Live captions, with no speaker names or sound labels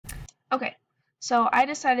Okay, so I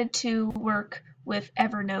decided to work with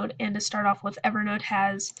Evernote, and to start off with, Evernote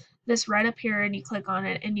has this right up here, and you click on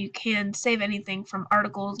it, and you can save anything from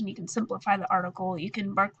articles, and you can simplify the article. You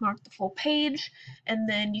can bookmark the full page, and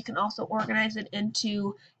then you can also organize it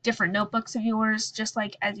into different notebooks of yours, just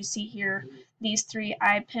like as you see here, these three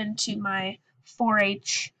I pinned to my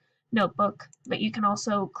 4-H notebook, but you can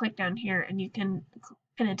also click down here, and you can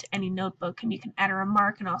pin it to any notebook, and you can add a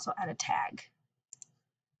remark and also add a tag.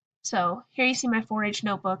 So here you see my 4-H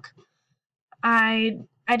notebook. I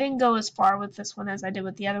didn't go as far with this one as I did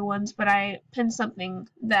with the other ones, but I pinned something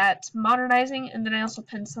that's modernizing, and then I also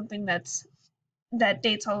pinned something that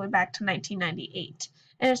dates all the way back to 1998.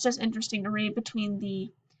 And it's just interesting to read between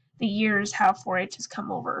the years how 4-H has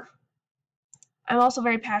come over. I'm also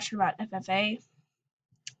very passionate about FFA.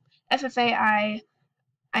 FFA,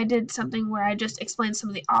 I did something where I just explained some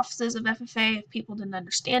of the offices of FFA if people didn't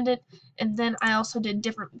understand it, and then I also did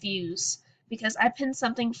different views because I pinned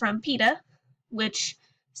something from PETA, which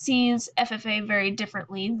sees FFA very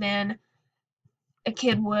differently than a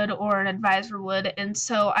kid would or an advisor would, and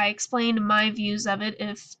so I explained my views of it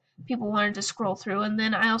if people wanted to scroll through, and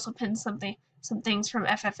then I also pinned some things from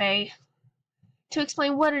FFA to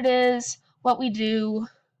explain what it is, what we do.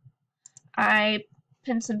 I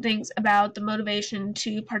pinned some things about the motivation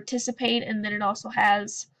to participate, and then it also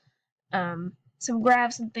has some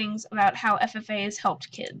graphs and things about how FFA has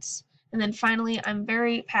helped kids. And then finally, I'm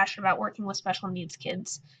very passionate about working with special needs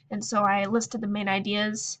kids, and so I listed the main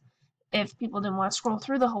ideas if people didn't want to scroll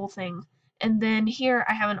through the whole thing. And then here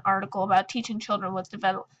I have an article about teaching children with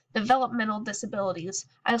developmental disabilities.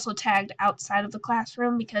 I also tagged outside of the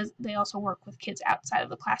classroom because they also work with kids outside of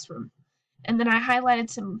the classroom. And then I highlighted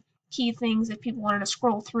some key things if people wanted to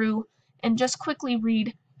scroll through and just quickly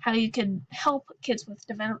read how you could help kids with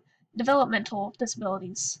developmental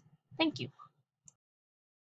disabilities. Thank you.